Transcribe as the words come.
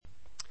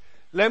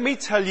Let me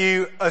tell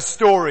you a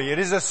story. It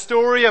is a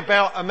story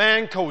about a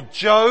man called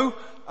Joe.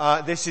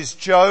 This is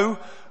Joe.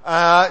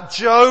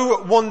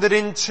 Joe wandered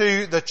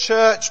into the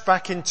church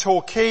back in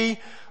Torquay,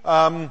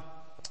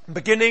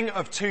 beginning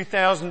of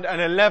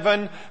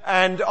 2011,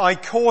 and I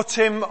caught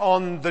him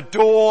on the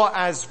door,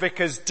 as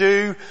vicars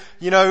do,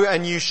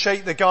 and you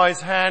shake the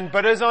guy's hand.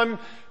 But as I'm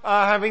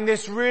having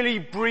this really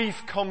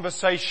brief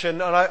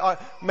conversation, and I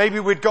maybe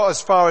we'd got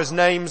as far as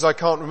names, I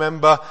can't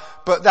remember,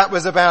 but that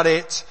was about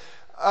it.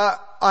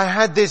 I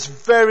had this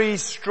very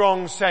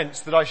strong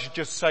sense that I should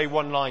just say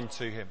one line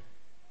to him.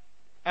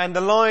 And the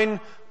line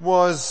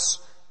was,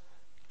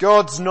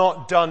 God's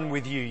not done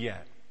with you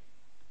yet.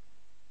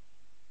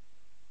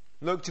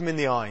 Looked him in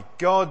the eye.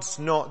 God's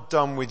not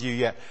done with you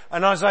yet.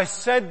 And as I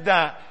said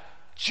that,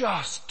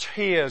 just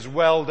tears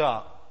welled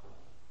up.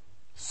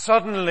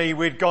 Suddenly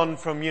we'd gone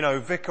from,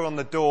 vicar on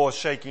the door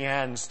shaking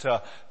hands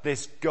to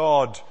this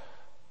God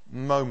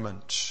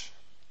moment.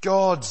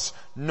 God's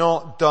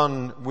not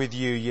done with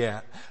you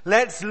yet.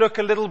 Let's look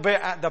a little bit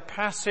at the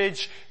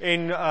passage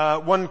in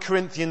 1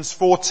 Corinthians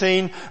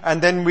 14, and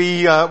then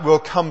we will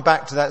come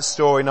back to that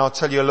story, and I'll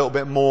tell you a little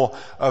bit more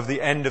of the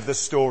end of the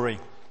story.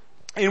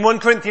 In 1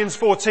 Corinthians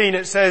 14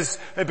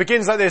 it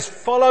begins like this: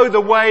 follow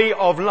the way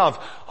of love.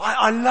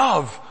 I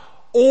love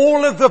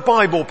all of the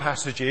Bible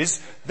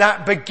passages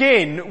that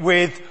begin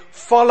with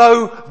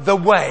follow the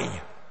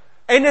way.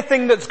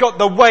 Anything that's got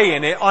the way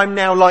in it, I'm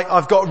now like,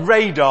 I've got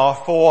radar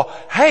for,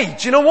 hey,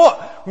 do you know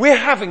what? We're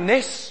having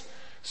this.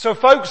 So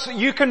folks,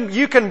 you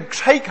can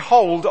take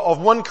hold of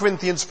 1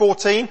 Corinthians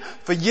 14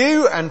 for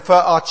you and for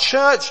our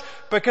church,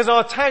 because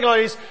our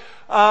tagline is,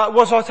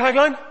 what's our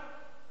tagline?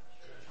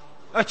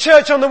 A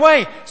church on the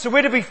way. So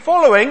we're to be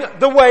following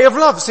the way of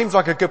love. Seems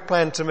like a good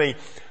plan to me.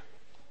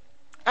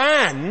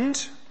 And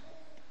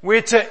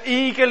we're to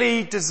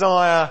eagerly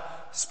desire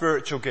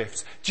spiritual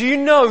gifts. Do you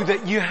know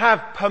that you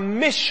have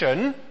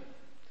permission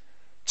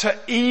to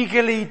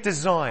eagerly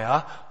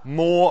desire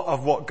more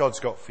of what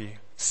God's got for you?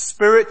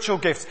 Spiritual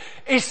gifts.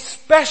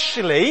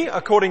 Especially,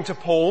 according to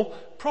Paul,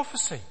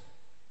 prophecy.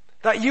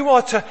 That you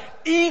are to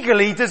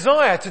eagerly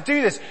desire to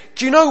do this.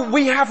 Do you know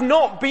we have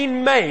not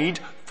been made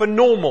for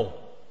normal?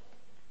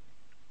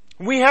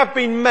 We have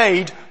been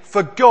made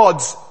for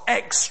God's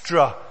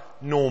extra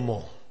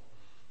normal.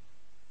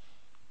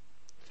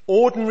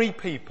 Ordinary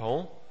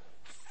people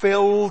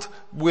filled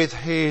with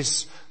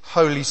His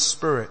Holy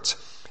Spirit.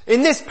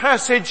 In this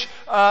passage,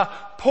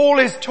 Paul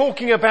is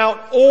talking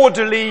about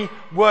orderly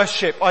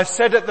worship. I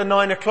said at the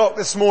 9 o'clock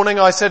this morning,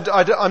 I said,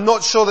 I'm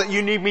not sure that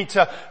you need me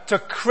to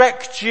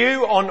correct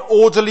you on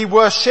orderly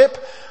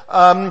worship,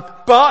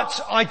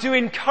 but I do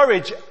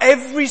encourage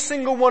every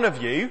single one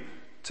of you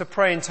to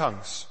pray in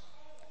tongues.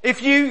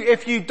 If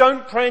you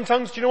don't pray in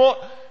tongues, do you know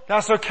what?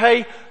 That's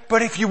okay.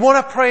 But if you want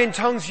to pray in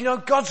tongues,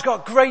 God's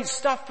got great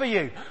stuff for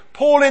you.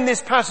 Paul in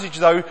this passage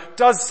though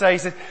does say, he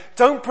says,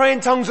 don't pray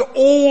in tongues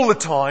all the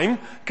time,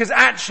 because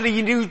actually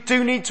you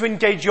do need to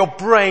engage your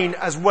brain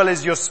as well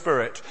as your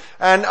spirit.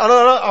 And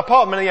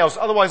apart from anything else,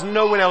 otherwise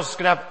no one else is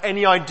going to have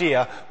any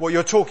idea what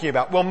you're talking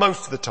about. Well,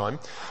 most of the time,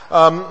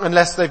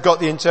 unless they've got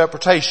the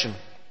interpretation.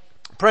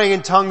 Praying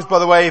in tongues, by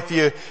the way,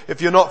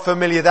 if you're not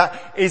familiar,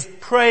 that is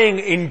praying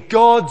in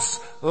God's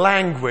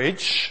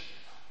language,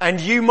 and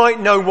you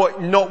might know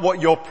not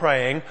what you're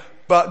praying,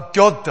 but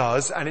God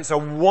does, and it's a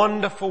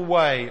wonderful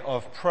way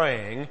of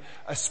praying,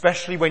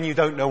 especially when you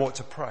don't know what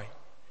to pray.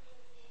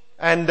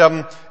 And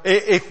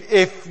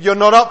if you're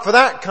not up for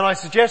that, can I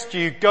suggest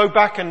you go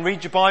back and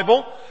read your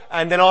Bible,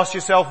 and then ask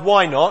yourself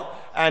why not,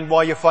 and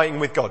why you're fighting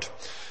with God.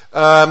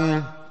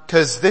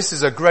 Because this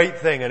is a great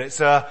thing, and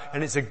it's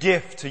a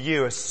gift to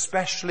you,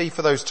 especially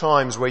for those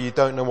times where you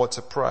don't know what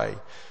to pray.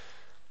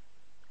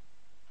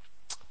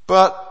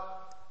 But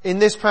in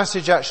this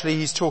passage, actually,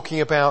 he's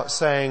talking about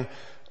saying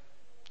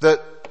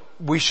that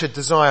we should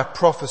desire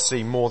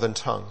prophecy more than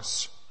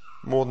tongues,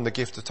 more than the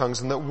gift of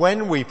tongues, and that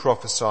when we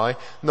prophesy,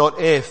 not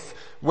if,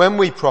 when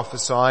we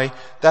prophesy,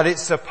 that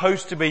it's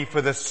supposed to be for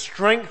the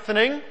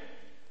strengthening,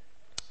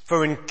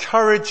 for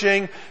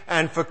encouraging,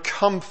 and for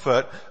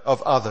comfort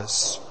of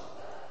others.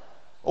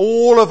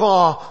 All of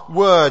our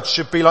words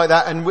should be like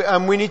that,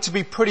 and we need to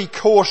be pretty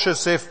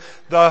cautious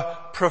if the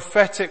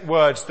prophetic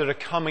words that are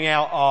coming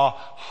out are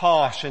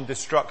harsh and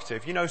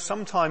destructive.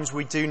 Sometimes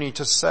we do need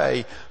to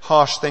say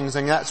harsh things,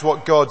 and that's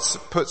what God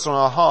puts on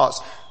our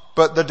hearts.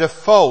 But the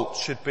default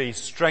should be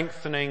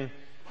strengthening,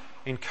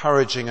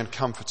 encouraging, and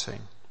comforting.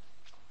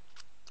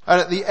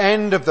 And at the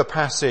end of the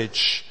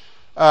passage,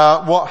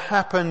 what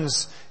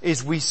happens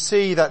is we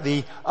see that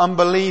the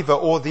unbeliever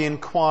or the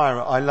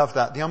inquirer, I love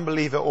that, the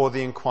unbeliever or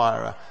the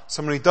inquirer,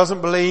 someone who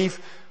doesn't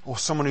believe or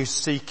someone who's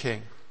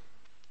seeking,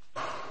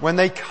 when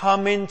they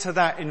come into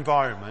that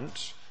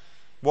environment,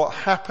 what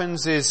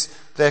happens is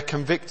they're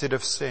convicted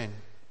of sin.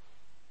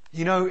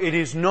 It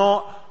is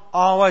not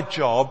our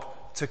job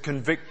to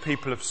convict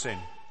people of sin.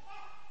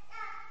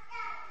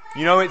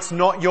 It's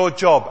not your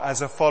job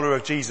as a follower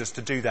of Jesus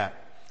to do that.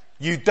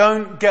 You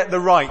don't get the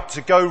right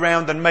to go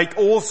round and make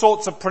all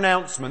sorts of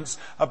pronouncements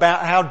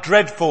about how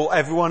dreadful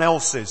everyone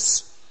else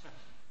is.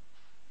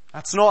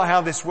 That's not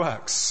how this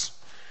works.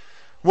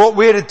 What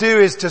we're to do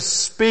is to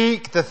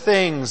speak the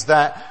things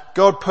that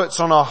God puts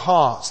on our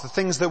hearts, the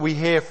things that we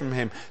hear from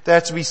Him.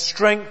 They're to be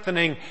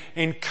strengthening,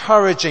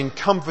 encouraging,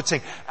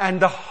 comforting, and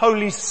the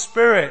Holy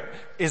Spirit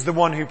is the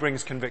one who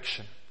brings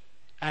conviction.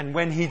 And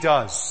when He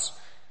does,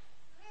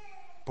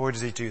 boy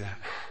does He do that.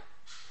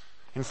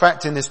 In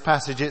fact, in this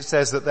passage it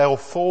says that they'll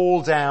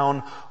fall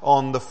down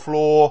on the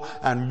floor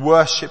and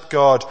worship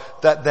God,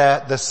 that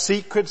the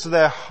secrets of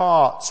their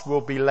hearts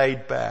will be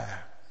laid bare.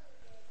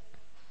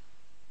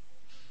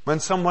 When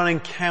someone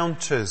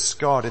encounters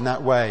God in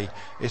that way,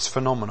 it's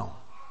phenomenal.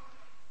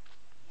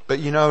 But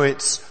you know,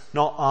 it's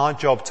not our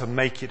job to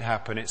make it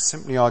happen. It's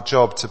simply our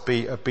job to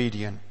be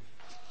obedient.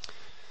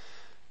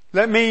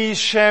 Let me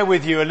share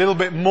with you a little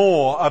bit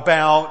more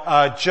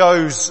about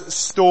Joe's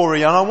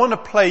story, and I want to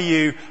play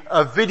you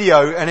a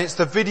video, and it's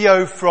the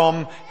video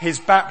from his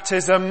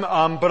baptism,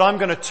 but I'm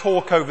going to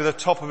talk over the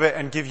top of it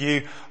and give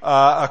you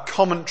a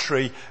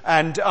commentary,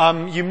 and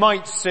you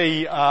might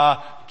see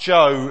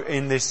Joe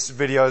in this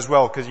video as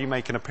well, because you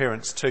make an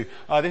appearance too.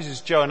 This is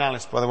Joe and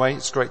Alice, by the way.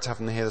 It's great to have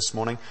them here this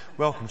morning.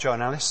 Welcome, Joe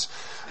and Alice.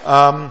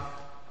 So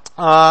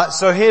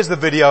here's the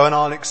video, and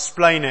I'll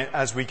explain it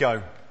as we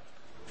go.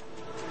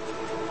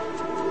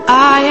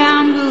 I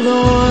am the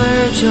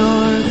Lord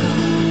your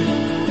God.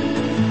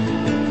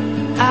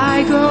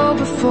 I go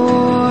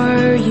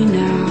before you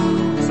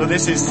now. So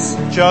this is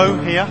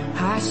Joe here.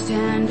 I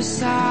stand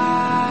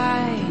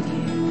beside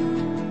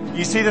you.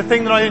 You see, the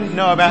thing that I didn't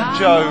know about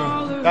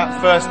Joe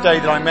that first day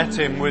that I met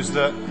him was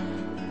that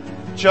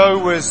Joe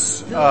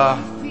was a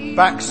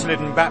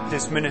backslidden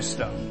Baptist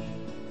minister.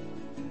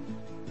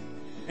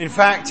 In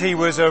fact, he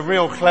was a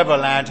real clever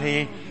lad.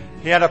 He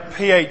had a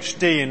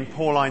PhD in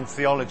Pauline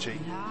theology.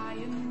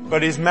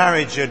 But his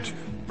marriage had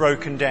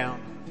broken down.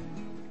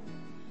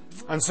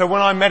 And so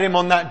when I met him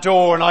on that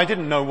door, and I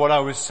didn't know what I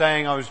was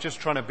saying, I was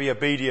just trying to be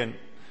obedient,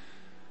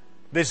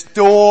 this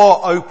door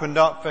opened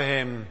up for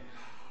him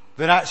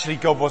that actually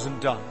God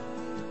wasn't done.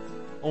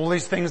 All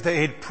these things that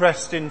he'd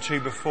pressed into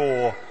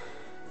before,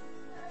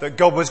 that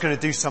God was going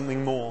to do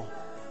something more.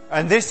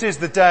 And this is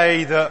the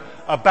day that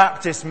a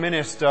Baptist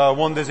minister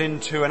wanders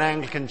into an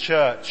Anglican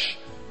church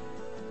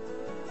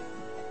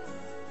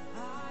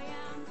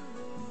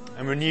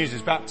and renews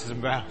his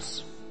baptism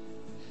vows.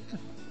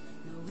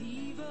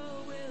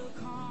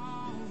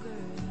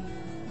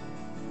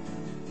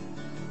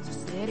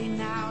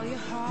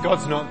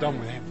 God's not done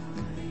with him.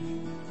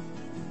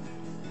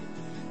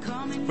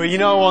 But you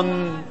know,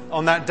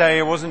 on that day,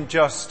 it wasn't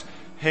just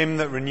him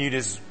that renewed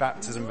his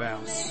baptism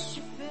vows.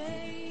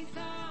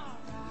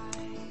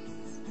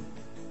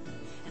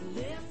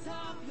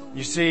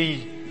 You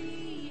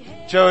see,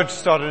 Joe had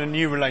started a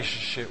new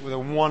relationship with a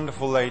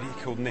wonderful lady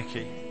called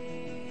Nikki.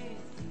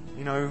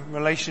 You know,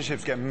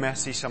 relationships get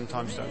messy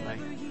sometimes, don't they?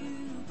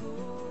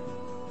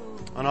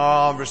 And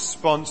our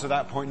response at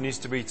that point needs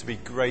to be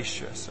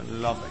gracious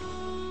and loving.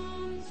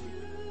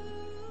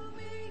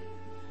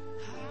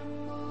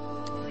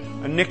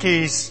 And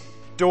Nikki's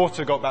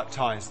daughter got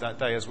baptized that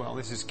day as well.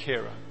 This is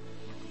Kira.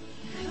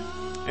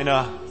 In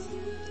a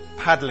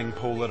paddling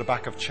pool at the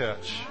back of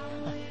church.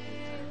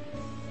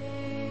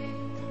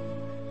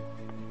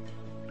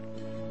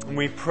 And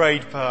we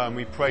prayed for her, and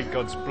we prayed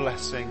God's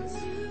blessing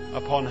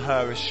upon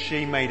her as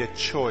she made a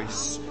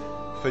choice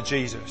for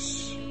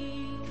Jesus.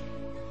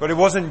 But it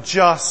wasn't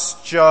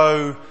just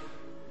Joe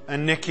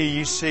and Nikki.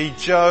 You see,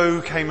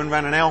 Joe came and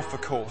ran an Alpha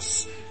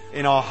course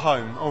in our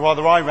home. Or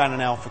rather, I ran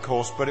an Alpha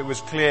course, but it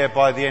was clear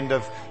by the end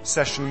of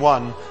session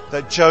 1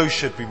 that Joe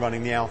should be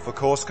running the Alpha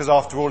course, because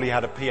after all, he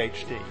had a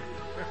PhD.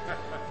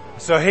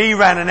 So he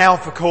ran an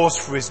Alpha course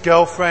for his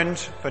girlfriend,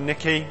 for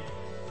Nikki.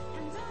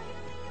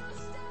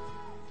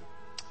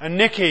 And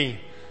Nikki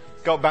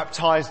got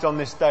baptized on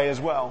this day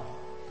as well.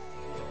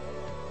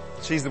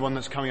 She's the one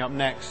that's coming up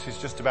next, who's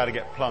just about to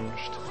get plunged.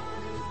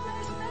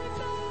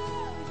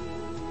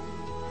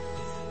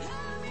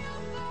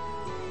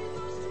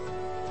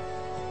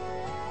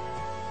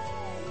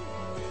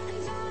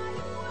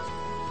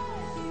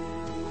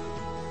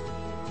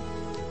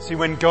 See,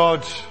 when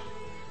God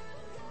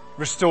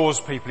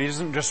restores people, He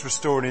doesn't just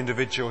restore an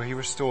individual, He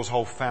restores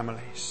whole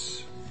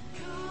families.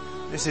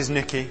 This is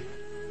Nikki.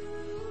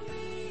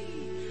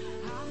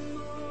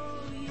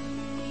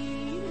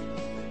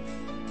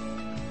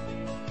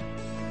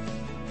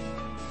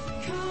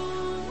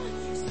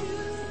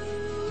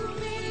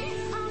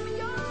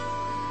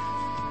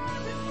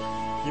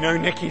 You know,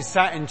 Nikki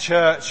sat in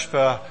church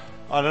for,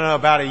 I don't know,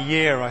 about a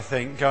year, I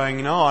think,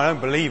 going, no, I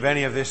don't believe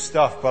any of this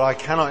stuff, but I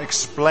cannot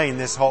explain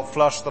this hot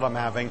flush that I'm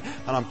having,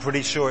 and I'm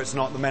pretty sure it's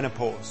not the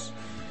menopause.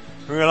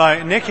 We were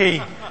like, Nikki,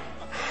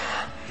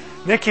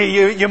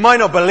 you might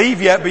not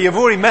believe yet, but you've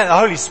already met the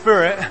Holy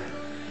Spirit.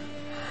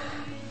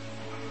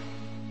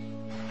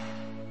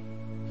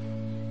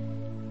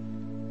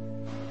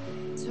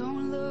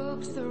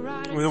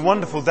 It was a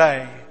wonderful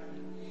day.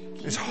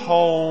 This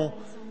whole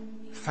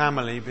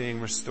family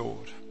being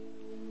restored.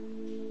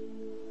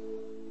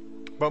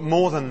 But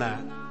more than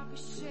that,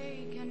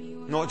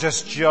 Not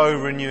just Joe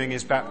renewing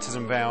his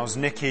baptism vows,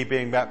 Nikki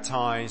being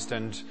baptized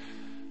and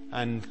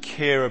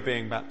Kira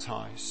being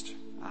baptized.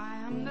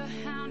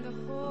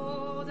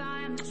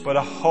 But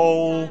a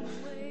whole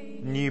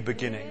new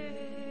beginning.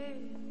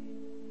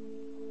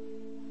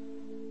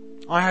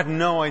 I had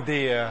no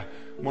idea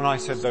when I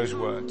said those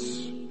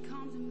words.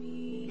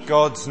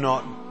 God's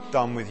not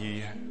done with you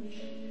yet.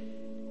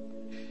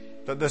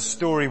 That the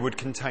story would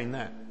contain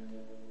that.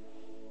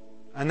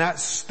 And that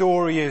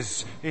story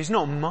is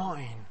not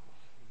mine.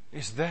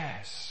 It's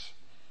theirs.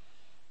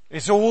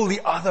 It's all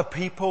the other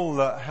people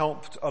that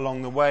helped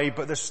along the way,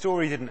 but the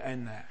story didn't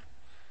end there.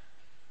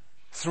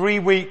 3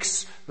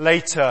 weeks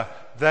later,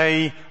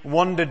 they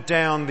wandered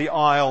down the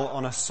aisle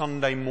on a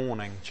Sunday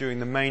morning during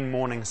the main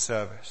morning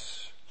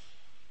service.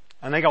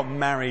 And they got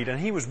married, and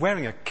he was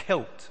wearing a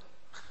kilt.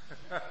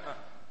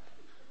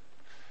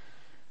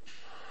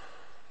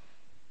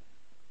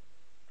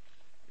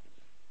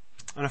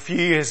 And a few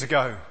years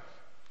ago,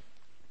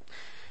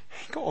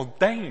 he got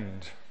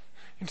ordained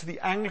into the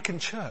Anglican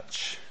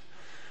Church.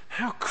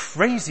 How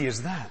crazy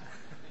is that?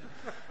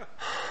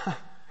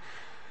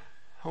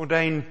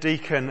 Ordained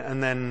deacon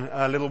and then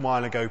a little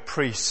while ago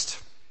priest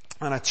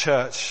in a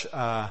church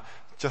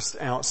just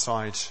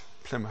outside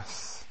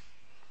Plymouth.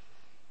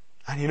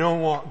 And you know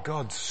what?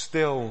 God's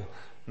still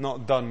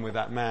not done with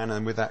that man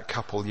and with that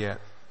couple yet.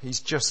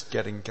 He's just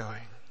getting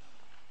going.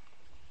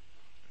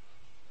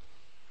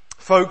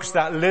 Folks,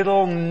 that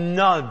little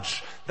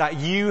nudge that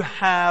you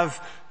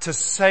have to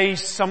say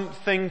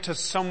something to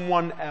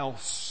someone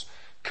else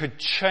could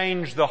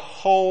change the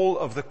whole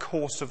of the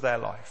course of their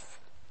life.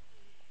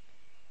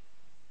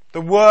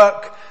 The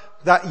work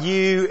that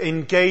you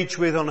engage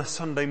with on a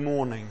Sunday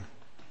morning,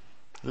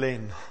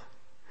 Lynn,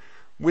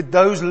 with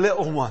those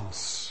little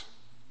ones,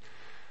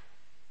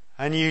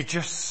 and you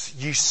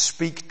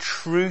speak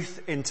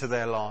truth into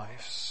their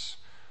lives,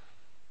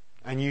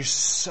 and you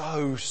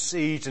sow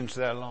seeds into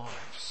their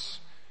lives,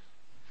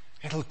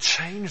 it'll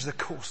change the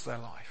course of their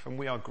life, and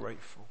we are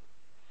grateful.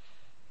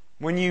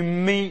 When you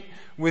meet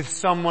with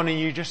someone and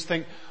you just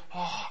think,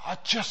 I'll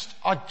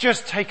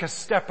just take a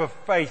step of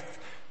faith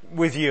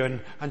with you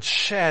and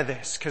share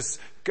this, because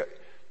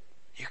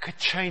you could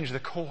change the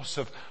course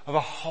of a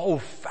whole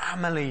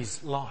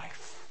family's life.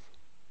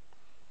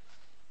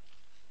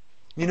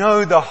 You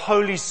know, the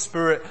Holy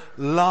Spirit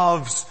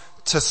loves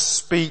to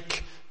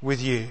speak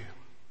with you.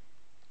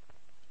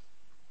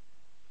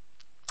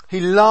 He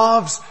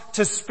loves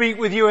to speak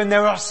with you, and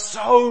there are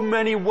so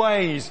many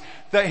ways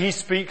that He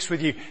speaks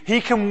with you.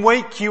 He can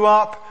wake you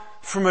up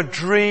from a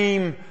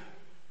dream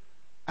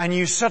and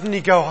you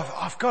suddenly go,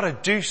 I've got to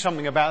do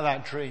something about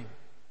that dream.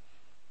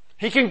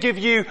 He can give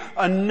you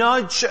a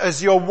nudge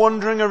as you're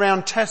wandering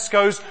around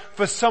Tesco's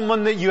for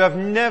someone that you have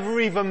never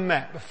even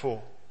met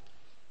before.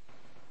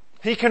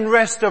 He can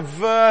rest a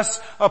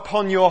verse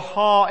upon your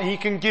heart. He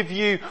can give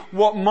you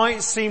what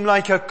might seem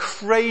like a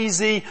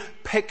crazy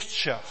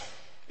picture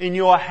in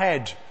your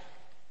head.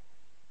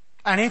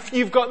 And if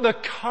you've got the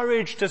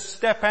courage to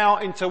step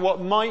out into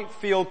what might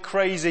feel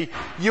crazy,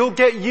 you'll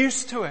get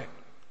used to it.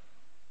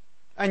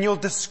 And you'll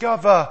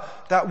discover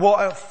that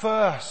what at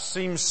first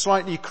seems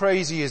slightly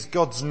crazy is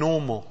God's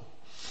normal.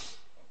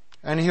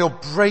 And He'll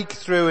break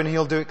through and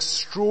He'll do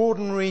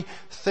extraordinary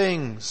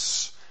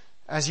things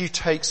as you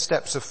take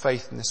steps of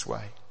faith in this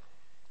way.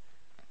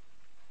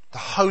 The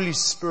Holy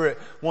Spirit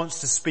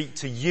wants to speak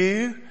to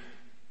you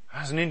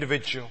as an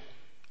individual.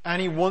 And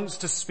He wants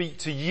to speak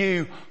to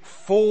you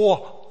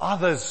for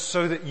others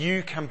so that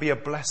you can be a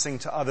blessing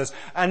to others.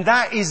 And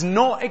that is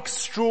not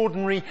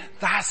extraordinary.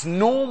 That's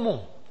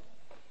normal.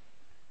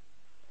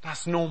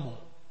 That's normal.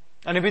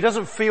 And if it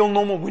doesn't feel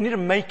normal, we need to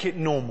make it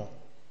normal.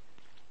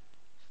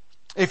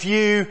 If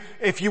you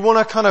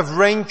want to kind of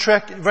rain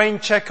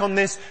check on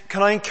this,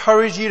 can I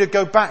encourage you to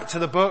go back to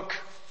the book,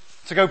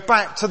 to go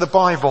back to the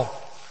Bible?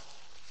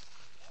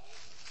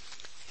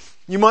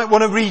 You might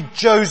want to read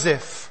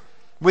Joseph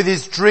with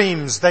his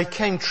dreams. They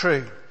came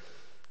true.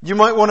 You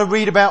might want to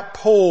read about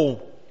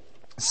Paul,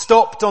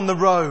 stopped on the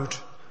road,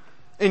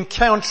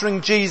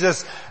 encountering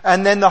Jesus,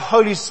 and then the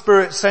Holy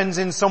Spirit sends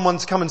in someone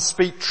to come and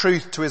speak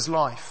truth to his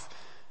life.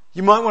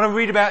 You might want to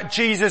read about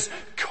Jesus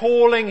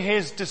calling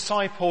His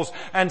disciples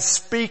and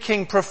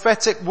speaking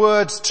prophetic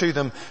words to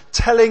them,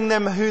 telling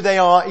them who they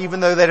are even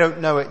though they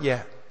don't know it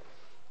yet.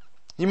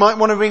 You might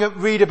want to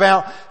read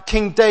about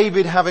King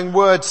David having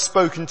words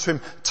spoken to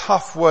him,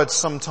 tough words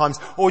sometimes,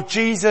 or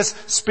Jesus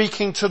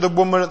speaking to the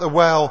woman at the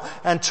well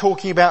and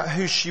talking about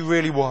who she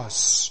really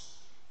was.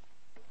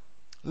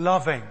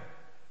 Loving,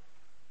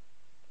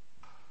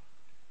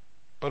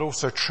 but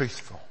also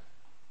truthful.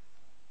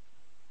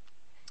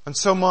 And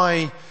so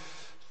my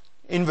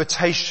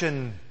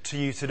invitation to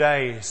you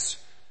today is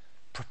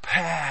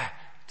prepare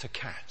to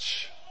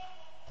catch.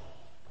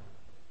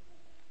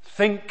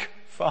 Think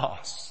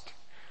fast.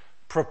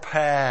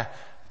 Prepare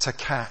to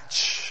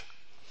catch.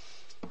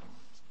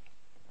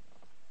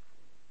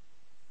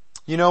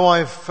 You know,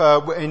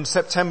 in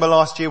September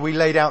last year we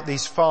laid out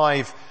these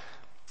 5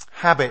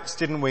 habits,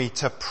 didn't we?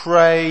 To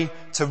pray,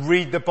 to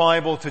read the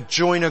Bible, to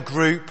join a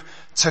group,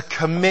 to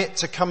commit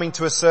to coming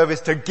to a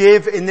service, to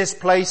give in this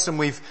place, and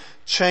we've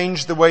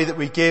changed the way that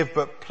we give,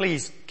 but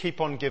please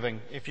keep on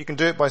giving. If you can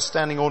do it by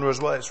standing order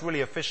as well, it's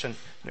really efficient.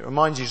 And it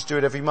reminds you to do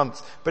it every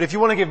month. But if you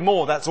want to give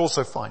more, that's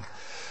also fine.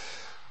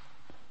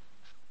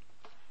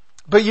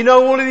 But you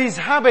know, all of these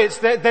habits,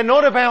 they're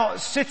not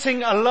about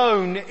sitting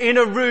alone in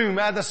a room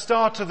at the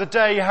start of the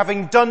day,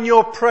 having done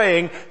your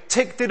praying,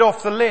 ticked it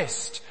off the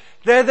list.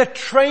 They're the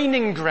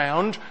training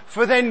ground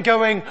for then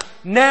going,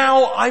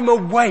 now I'm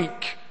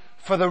awake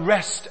for the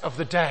rest of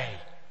the day.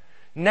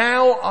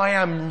 Now I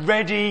am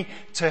ready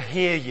to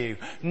hear you.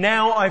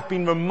 Now I've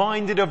been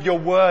reminded of your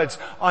words.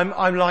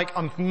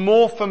 I'm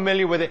more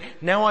familiar with it.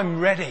 Now I'm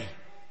ready.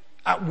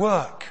 At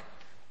work,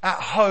 at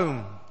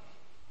home,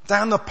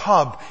 down the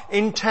pub,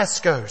 in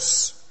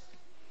Tesco's,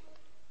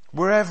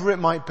 wherever it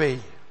might be.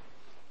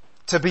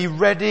 To be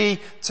ready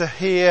to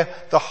hear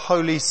the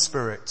Holy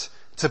Spirit.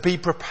 To be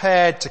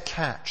prepared to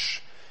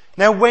catch.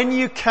 Now when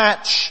you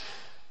catch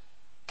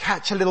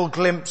a little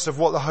glimpse of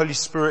what the Holy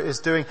Spirit is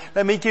doing,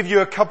 let me give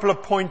you a couple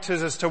of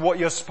pointers as to what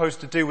you're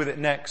supposed to do with it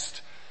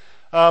next.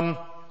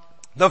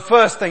 The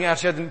first thing,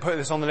 actually I didn't put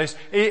this on the list,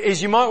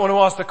 is you might want to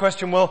ask the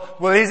question, well,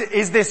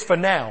 is this for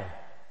now?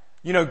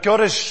 You know, God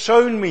has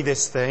shown me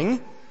this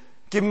thing.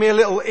 Give me a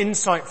little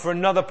insight for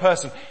another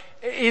person.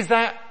 Is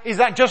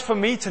that just for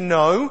me to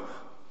know,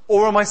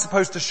 or am I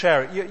supposed to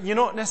share it? You're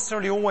not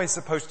necessarily always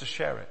supposed to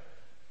share it.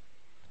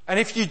 And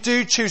if you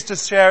do choose to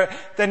share it,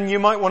 then you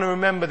might want to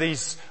remember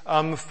these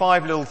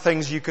 5 little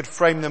things. You could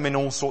frame them in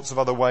all sorts of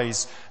other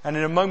ways. And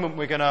in a moment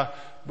I'm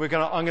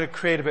gonna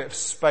create a bit of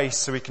space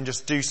so we can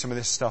just do some of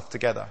this stuff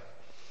together.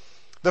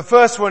 The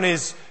first one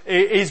is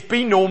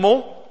be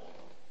normal.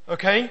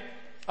 Okay?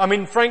 I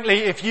mean, frankly,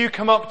 if you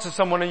come up to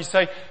someone and you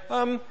say,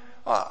 I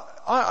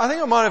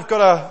think I might have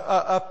got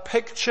a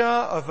picture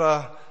of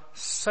a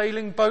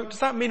sailing boat. Does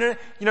that mean,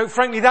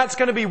 frankly, that's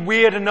going to be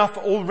weird enough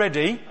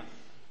already.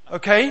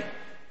 Okay?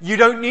 You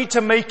don't need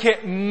to make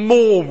it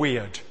more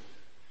weird.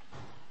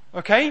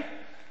 Okay?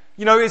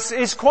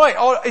 It's quite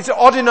odd, it's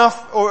odd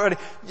enough already.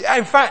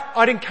 In fact,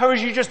 I'd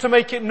encourage you just to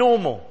make it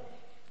normal.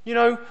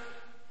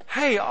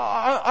 Hey,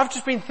 I've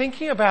just been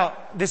thinking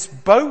about this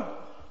boat.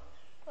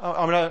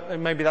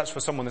 Maybe that's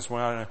for someone this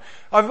morning, I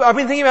don't know. I've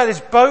been thinking about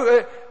this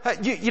boat.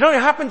 You don't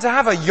happen to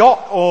have a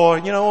yacht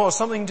or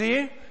something, do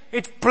you?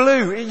 It's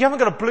blue. You haven't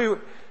got a blue.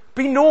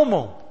 Be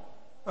normal.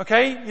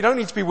 Okay? You don't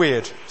need to be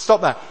weird.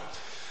 Stop that.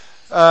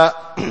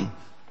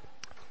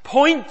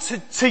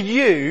 Point to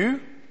you.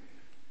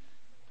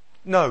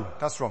 No,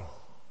 that's wrong.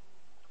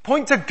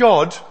 Point to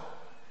God,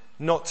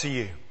 not to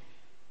you.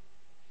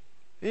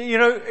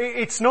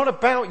 It's not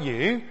about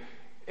you.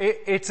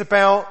 It's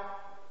about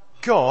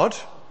God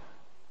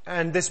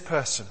and this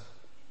person.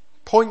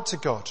 Point to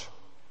God.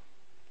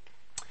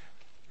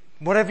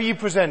 Whatever you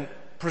present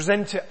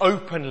it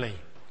openly.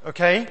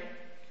 Okay?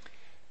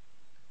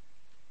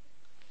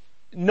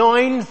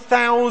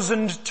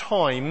 9,000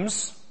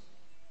 times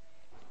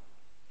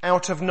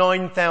out of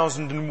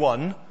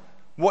 9,001,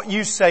 what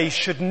you say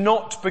should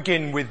not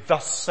begin with,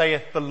 "Thus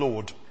saith the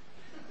Lord."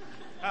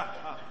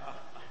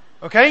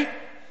 Okay?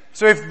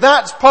 So if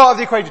that's part of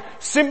the equation,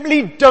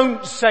 simply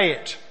don't say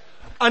it.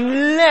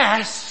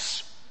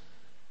 Unless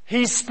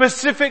he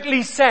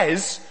specifically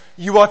says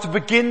you are to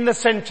begin the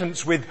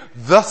sentence with,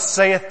 "Thus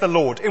saith the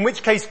Lord." In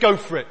which case, go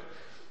for it.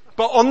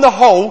 But on the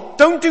whole,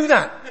 don't do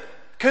that.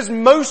 Because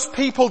most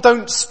people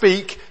don't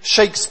speak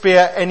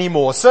Shakespeare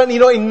anymore. Certainly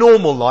not in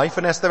normal life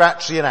unless they're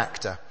actually an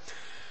actor.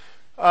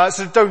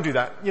 So don't do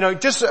that.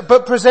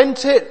 But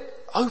present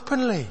it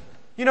openly.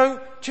 Do you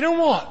know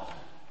what?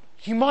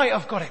 You might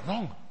have got it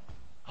wrong.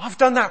 I've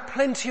done that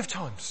plenty of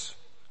times.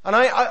 And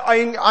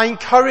I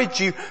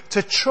encourage you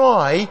to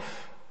try,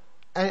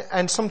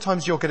 and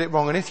sometimes you'll get it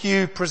wrong. And if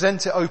you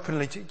present it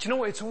openly, do you know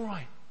what? It's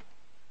alright.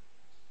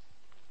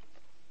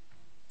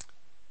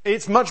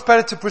 It's much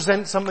better to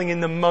present something in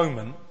the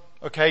moment,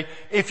 okay?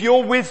 If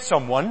you're with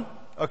someone,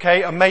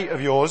 okay, a mate of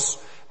yours,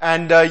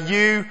 and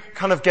you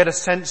kind of get a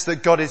sense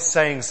that God is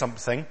saying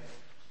something,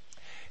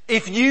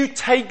 if you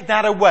take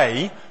that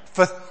away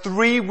for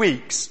 3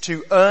 weeks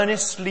to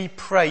earnestly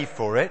pray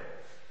for it,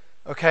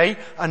 okay,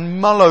 and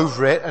mull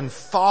over it and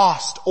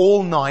fast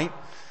all night,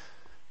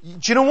 do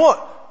you know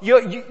what?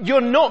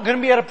 You're not going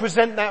to be able to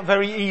present that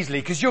very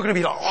easily, because you're going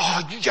to be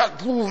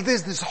like,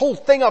 there's this whole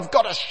thing I've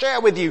got to share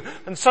with you.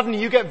 And suddenly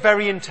you get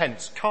very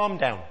intense. Calm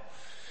down.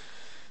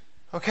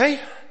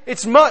 Okay?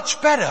 It's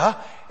much better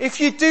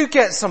if you do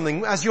get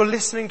something as you're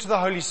listening to the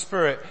Holy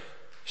Spirit.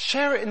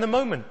 Share it in the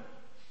moment.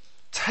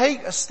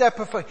 Take a step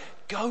of faith.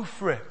 Go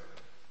for it.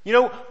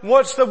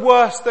 What's the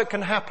worst that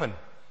can happen?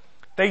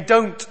 They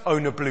don't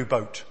own a blue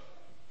boat.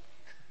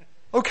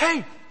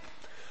 Okay.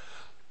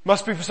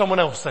 Must be for someone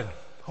else then.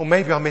 Or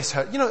maybe I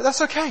misheard. That's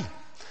okay.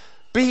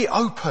 Be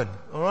open,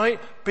 alright?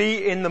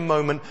 Be in the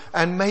moment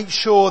and make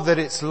sure that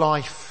it's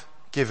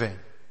life-giving.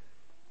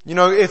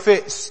 If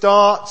it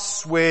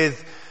starts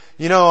with,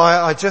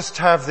 I just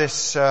have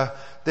this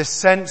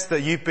sense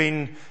that you've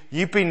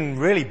been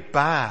really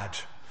bad.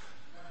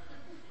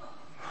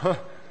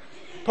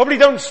 Probably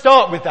don't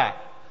start with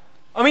that.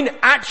 I mean,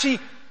 actually,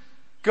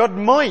 God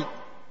might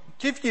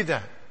give you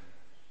that.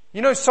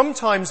 You know,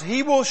 sometimes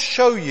He will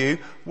show you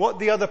what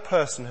the other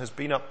person has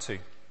been up to.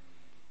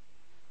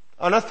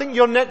 And I think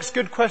your next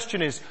good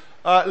question is,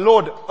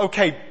 Lord,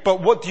 okay,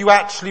 but what do you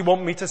actually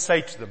want me to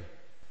say to them?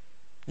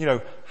 You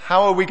know,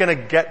 how are we going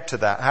to get to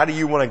that? How do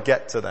you want to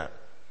get to that?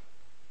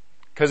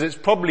 Because it's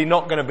probably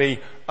not going to be,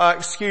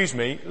 excuse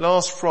me,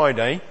 last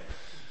Friday,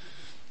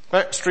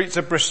 back streets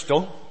of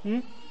Bristol.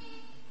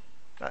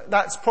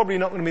 That's probably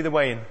not going to be the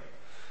way in.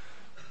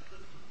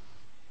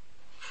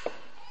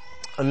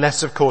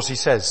 Unless, of course, He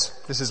says,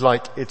 this is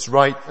like, it's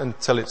right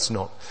until it's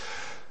not.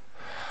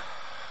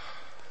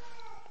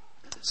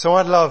 So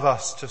I'd love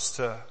us just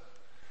to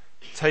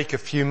take a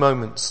few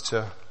moments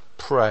to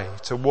pray,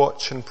 to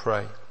watch and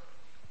pray.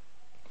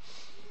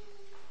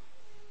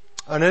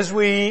 And as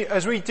we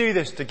do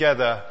this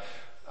together,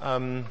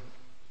 I'm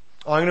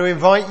going to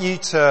invite you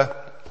to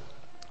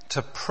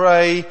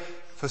pray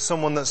for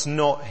someone that's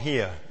not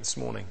here this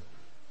morning.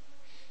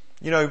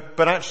 You know,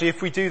 but actually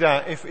if we do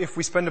that, if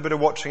we spend a bit of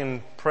watching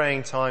and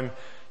praying time,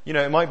 you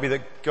know, it might be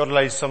that God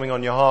lays something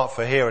on your heart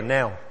for here and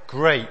now.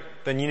 Great.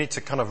 Then you need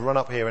to kind of run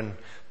up here and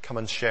come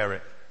and share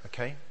it.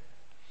 Okay?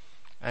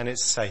 And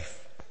it's safe.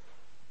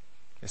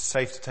 It's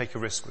safe to take a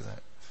risk with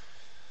that.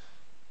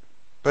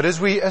 But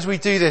as we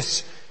do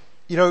this,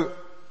 you know,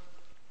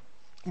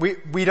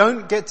 we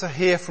don't get to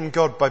hear from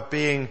God by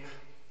being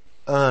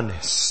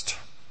earnest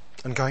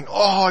and going,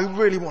 oh, I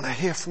really want to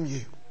hear from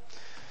you.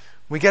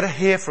 We get to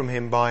hear from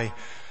Him by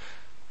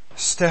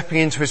stepping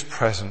into His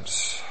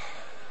presence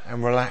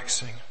and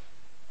relaxing.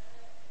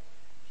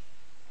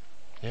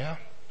 Yeah?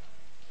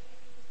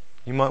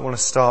 You might want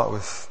to start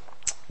with,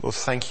 Lord,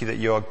 thank you that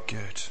you are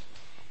good.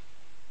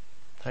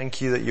 Thank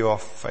you that you are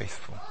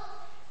faithful.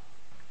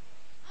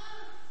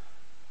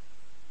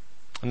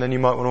 And then you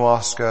might want to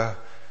ask a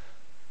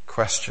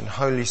question.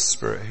 Holy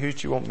Spirit, who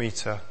do you want me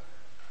to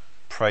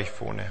pray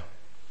for now?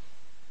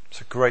 It's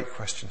a great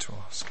question to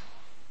ask.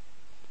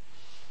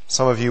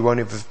 Some of you won't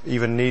have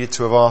even needed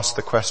to have asked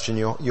the question.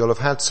 You'll have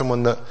had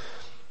someone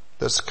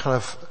that's kind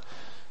of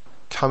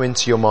come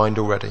into your mind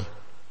already.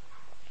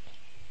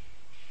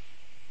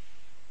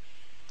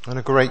 And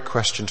a great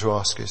question to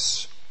ask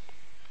is,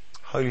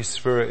 Holy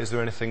Spirit, is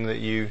there anything that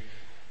you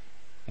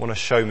want to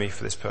show me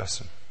for this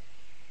person?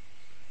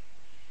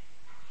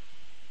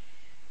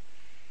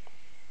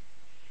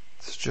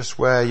 It's just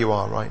where you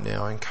are right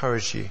now. I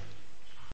encourage you